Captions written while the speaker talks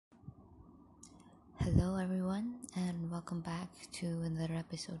Hello, everyone, and welcome back to another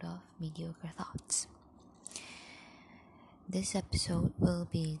episode of Mediocre Thoughts. This episode will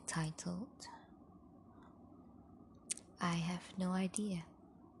be titled I Have No Idea.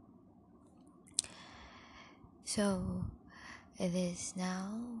 So, it is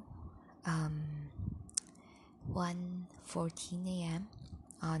now 1:14 a.m.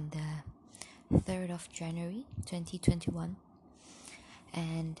 on the 3rd of January 2021,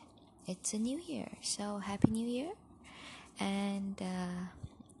 and it's a new year, so Happy New Year. And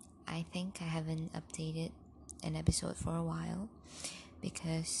I think I haven't updated an episode for a while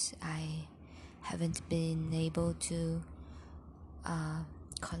because I haven't been able to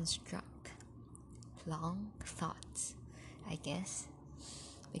construct long thoughts, I guess,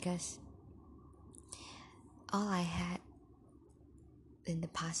 because all I had in the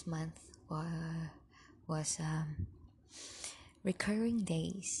past month was recurring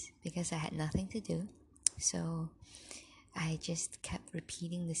days because I had nothing to do. So I just kept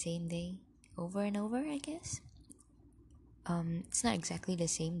repeating the same day over and over, I guess. It's not exactly the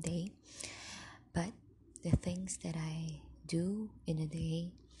same day, but the things that I do in a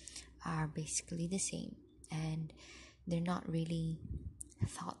day are basically the same, and they're not really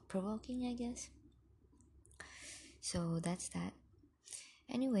thought-provoking, I guess. So that's that.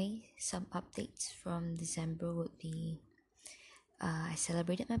 Anyway, some updates from December would be I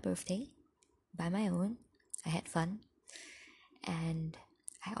celebrated my birthday by my own. I had fun, and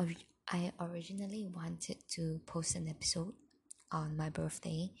I originally wanted to post an episode on my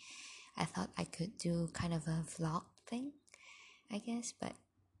birthday. I thought I could do kind of a vlog thing, I guess, but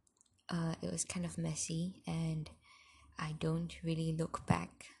it was kind of messy, and I don't really look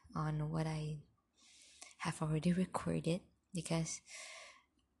back on what I have already recorded because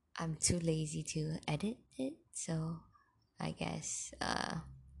I'm too lazy to edit it. So I guess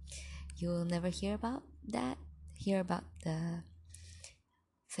you will never hear about the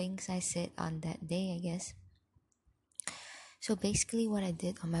things I said on that day, I guess. So basically what I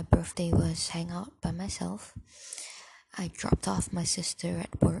did on my birthday was hang out by myself. I dropped off my sister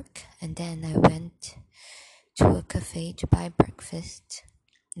at work, and then I went to a cafe to buy breakfast.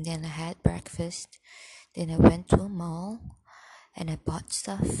 And then I had breakfast. Then I went to a mall and I bought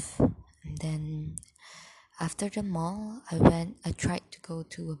stuff. And then after the mall, I tried to go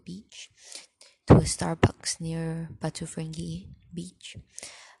to a beach, to a Starbucks near Batu Ferringhi beach.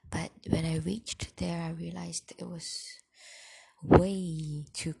 But when I reached there, I realized it was way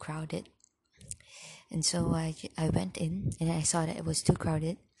too crowded. And so I went in and I saw that it was too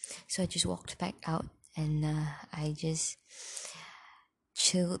crowded. So I just walked back out and I just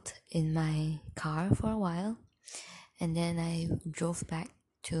chilled in my car for a while. And then I drove back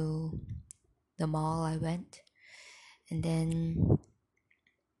to the mall I went. And then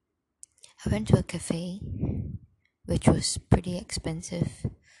I went to a cafe, which was pretty expensive.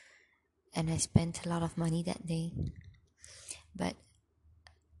 And I spent a lot of money that day. But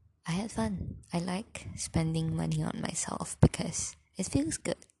I had fun. I like spending money on myself because it feels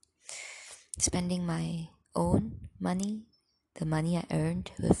good. Spending my own money, the money I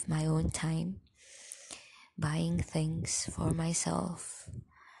earned with my own time, buying things for myself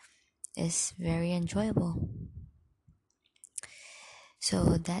is very enjoyable.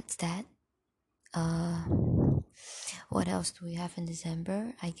 So that's that. What else do we have in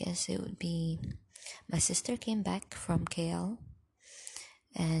December? I guess it would be my sister came back from KL,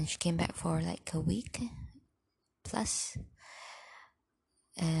 and she came back for like a week plus,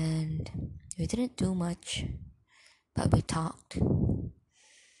 and we didn't do much, but we talked.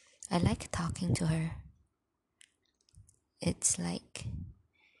 I like talking to her. It's like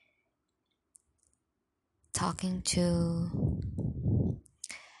talking to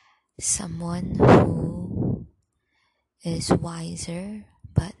someone who is wiser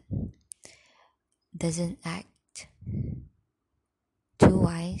but doesn't act too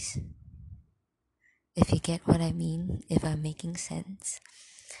wise, if you get what I mean, if I'm making sense.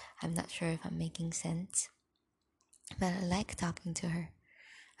 I'm not sure if I'm making sense, but I like talking to her.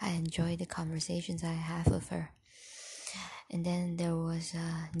 I enjoy the conversations I have with her. And then there was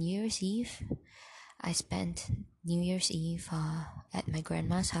New Year's Eve. I spent New Year's Eve at my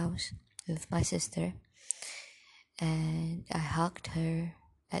grandma's house with my sister, and I hugged her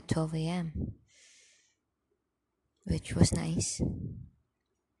at 12 a.m., which was nice.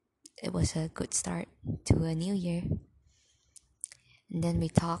 It was a good start to a new year. And then we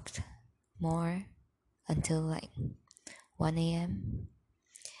talked more until like 1 a.m.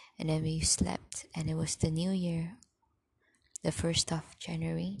 And then we slept, and it was the new year, the 1st of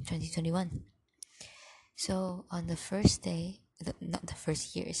January 2021. So on the first day, not the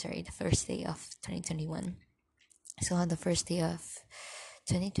first year, sorry, the first day of 2021. So on the first day of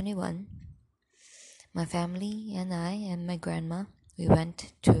 2021, my family and I and my grandma, we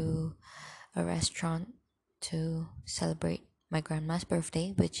went to a restaurant to celebrate my grandma's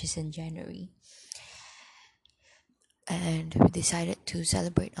birthday, which is in January. And we decided to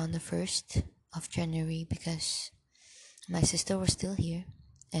celebrate on the 1st of January because my sister was still here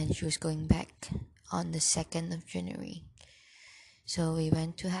and she was going back on the 2nd of January. So we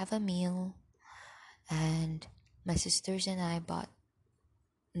went to have a meal, and my sisters and I bought,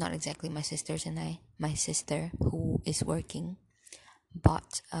 not exactly my sisters and I, my sister who is working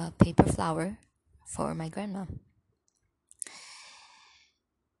bought a paper flower for my grandma.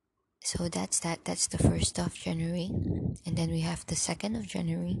 So that's the 1st of January. And then we have the 2nd of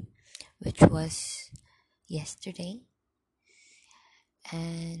January, which was yesterday.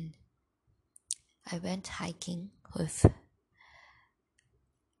 And I went hiking with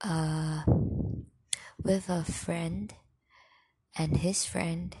a friend and his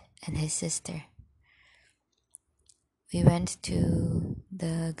sister. We went to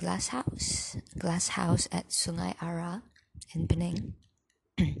the glass house at Sungai Ara in Penang.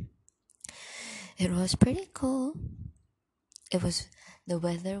 It was pretty cool. The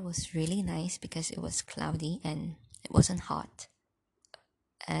weather was really nice because it was cloudy and it wasn't hot.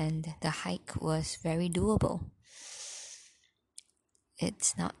 And the hike was very doable.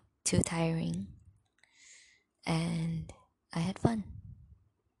 It's not too tiring. And I had fun.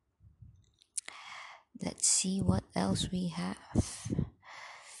 Let's see what else we have.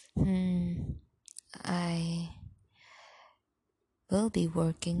 I will be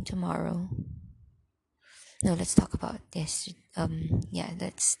working tomorrow. No, let's talk about yesterday.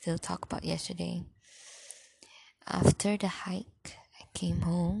 Let's still talk about yesterday. After the hike, I came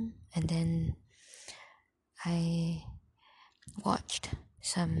home and then I watched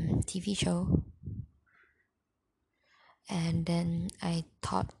some TV show, and then I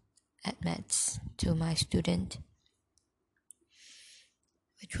taught at Mets to my student,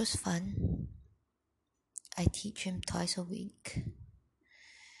 which was fun. I teach him twice a week,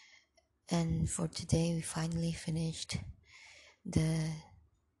 and for today we finally finished the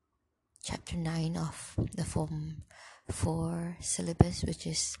chapter 9 of the Form 4 syllabus, which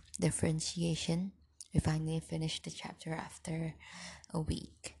is differentiation. We finally finished the chapter after a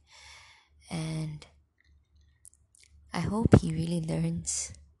week, and I hope he really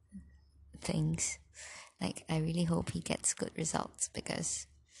learns things. Like, I really hope he gets good results, because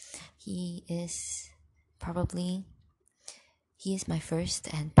he is my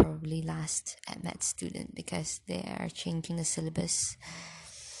first and probably last at Med student, because they are changing the syllabus.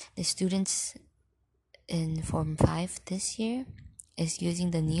 The students in Form 5 this year is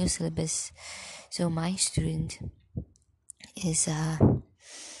using the new syllabus. So my student is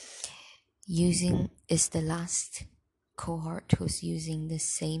the last cohort who's using the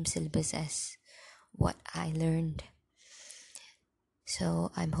same syllabus as what I learned.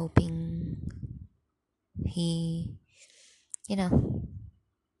 So I'm hoping he,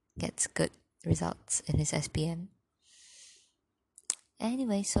 gets good results in his SPM.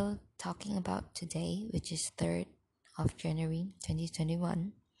 Anyway, so talking about today, which is 3rd of January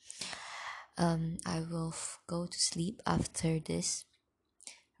 2021, I will go to sleep after this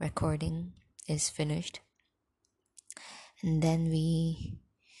recording is finished, and then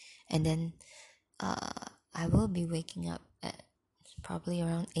I will be waking up at probably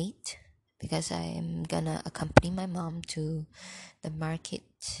around 8, because I am gonna accompany my mom to the market.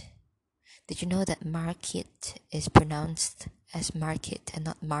 Did you know that market is pronounced as market and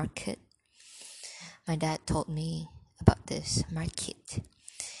not market? My dad told me about this, market.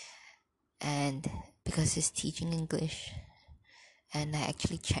 And because he's teaching English, and I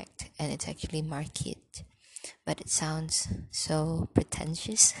actually checked, and it's actually market, but it sounds so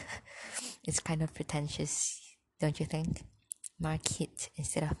pretentious. It's kind of pretentious, don't you think? Market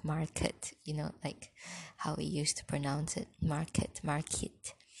instead of market, like how we used to pronounce it, market.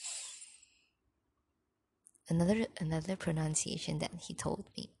 Another pronunciation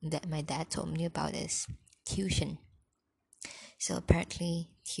that my dad told me about is tuition. So apparently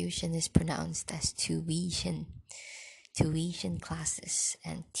tuition is pronounced as tuition classes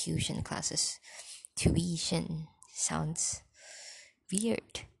and tuition classes. Tuition sounds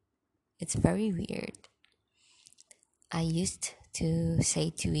weird. It's very weird. I used to say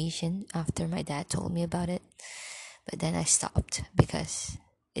tuition after my dad told me about it, but then I stopped because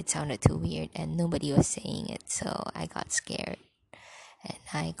it sounded too weird and nobody was saying it, so I got scared and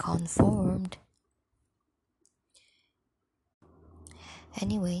I conformed.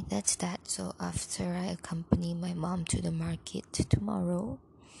 Anyway, that's that. So after I accompany my mom to the market tomorrow,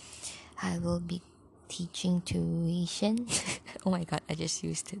 I will be teaching tuition. Oh my god, I just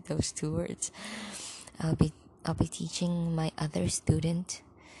used those two words. I'll be I'll be teaching my other student,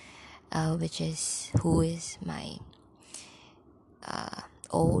 who is my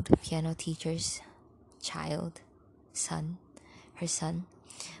old piano teacher's child, son, her son,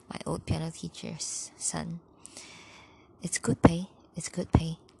 my old piano teacher's son. It's good pay. It's good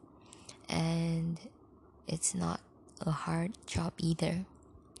pay, and it's not a hard job either.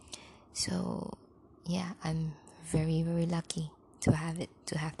 So yeah, I'm very very lucky to have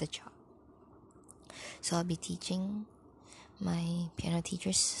the job. So I'll be teaching my piano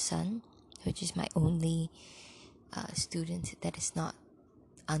teacher's son, which is my only student that is not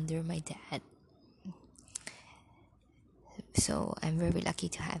under my dad. So I'm very lucky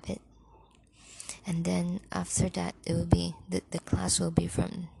to have it. And then after that, it will be the class will be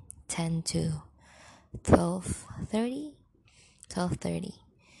from 10 to 12:30, 12:30,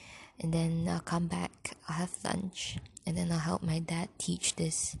 and then I'll come back. I'll have lunch, and then I'll help my dad teach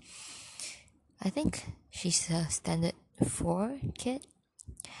this. I think she's a standard 4 kid.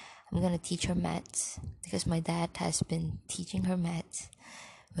 I'm gonna teach her maths because my dad has been teaching her maths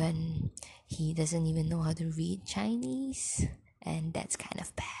when he doesn't even know how to read Chinese, and that's kind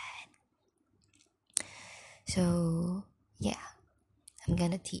of bad. So yeah, I'm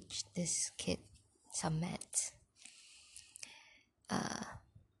gonna teach this kid some maths.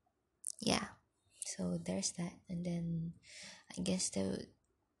 Yeah, so there's that, and then I guess that would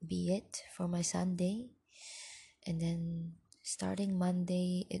be it for my Sunday. And then starting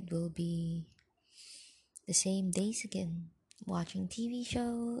Monday, it will be the same days again, watching TV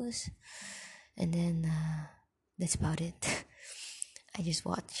shows, and then that's about it. I just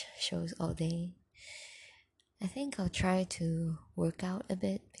watch shows all day. I think I'll try to work out a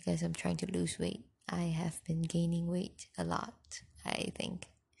bit because I'm trying to lose weight. I have been gaining weight a lot, I think,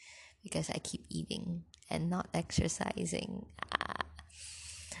 because I keep eating and not exercising.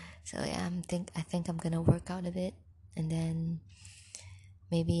 So yeah, I think I'm gonna work out a bit, and then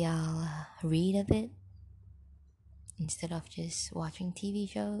maybe I'll read a bit instead of just watching TV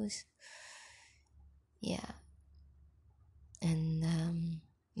shows. Yeah, and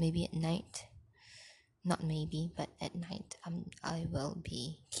maybe at night, not maybe, but at night, I will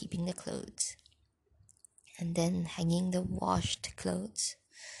be keeping the clothes and then hanging the washed clothes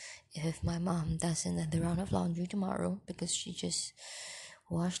if my mom does another round of laundry tomorrow, because she just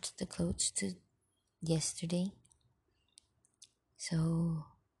washed the clothes to yesterday. So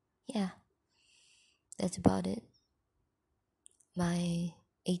yeah, that's about it. My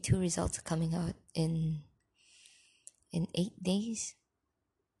A2 results are coming out in 8 days.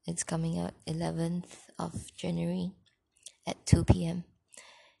 It's coming out 11th of January at 2 p.m.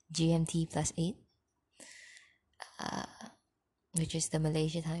 GMT plus 8, which is the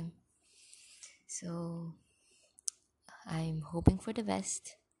Malaysia time. So I'm hoping for the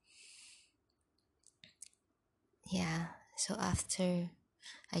best. Yeah, so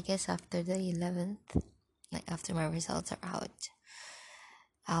I guess after the 11th, like after my results are out,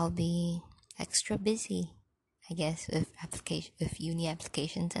 I'll be extra busy, I guess, with uni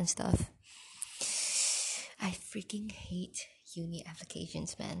applications and stuff. I freaking hate uni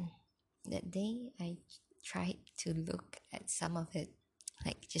applications, man. That day I tried to look at some of it,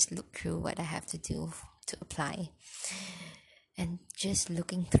 like just look through what I have to do to apply. And just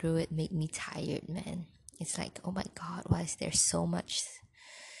looking through it made me tired, man. It's like, oh my god, why is there so much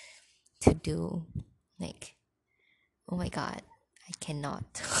to do? Like, oh my god, I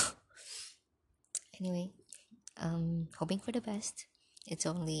cannot. Anyway, hoping for the best. It's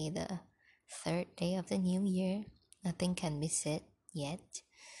only the 3rd day of the new year. Nothing can be said yet.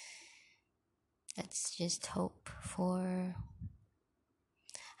 Let's just hope for,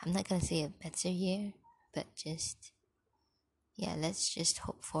 I'm not gonna say a better year, but let's just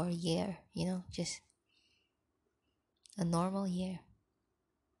hope for a year, just a normal year.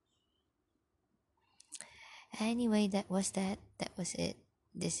 Anyway, that was it.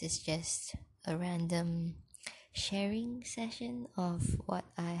 This is just a random sharing session of what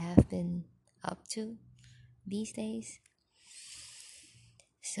I have been up to these days.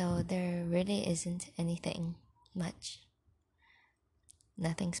 So there really isn't anything much,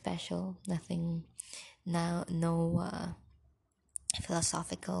 nothing special, nothing now, no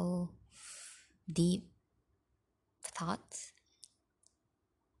philosophical deep thoughts.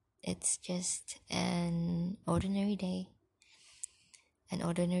 It's just an ordinary day, an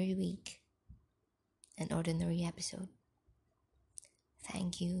ordinary week, an ordinary episode.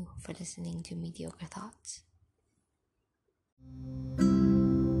 Thank you for listening to Mediocre Thoughts.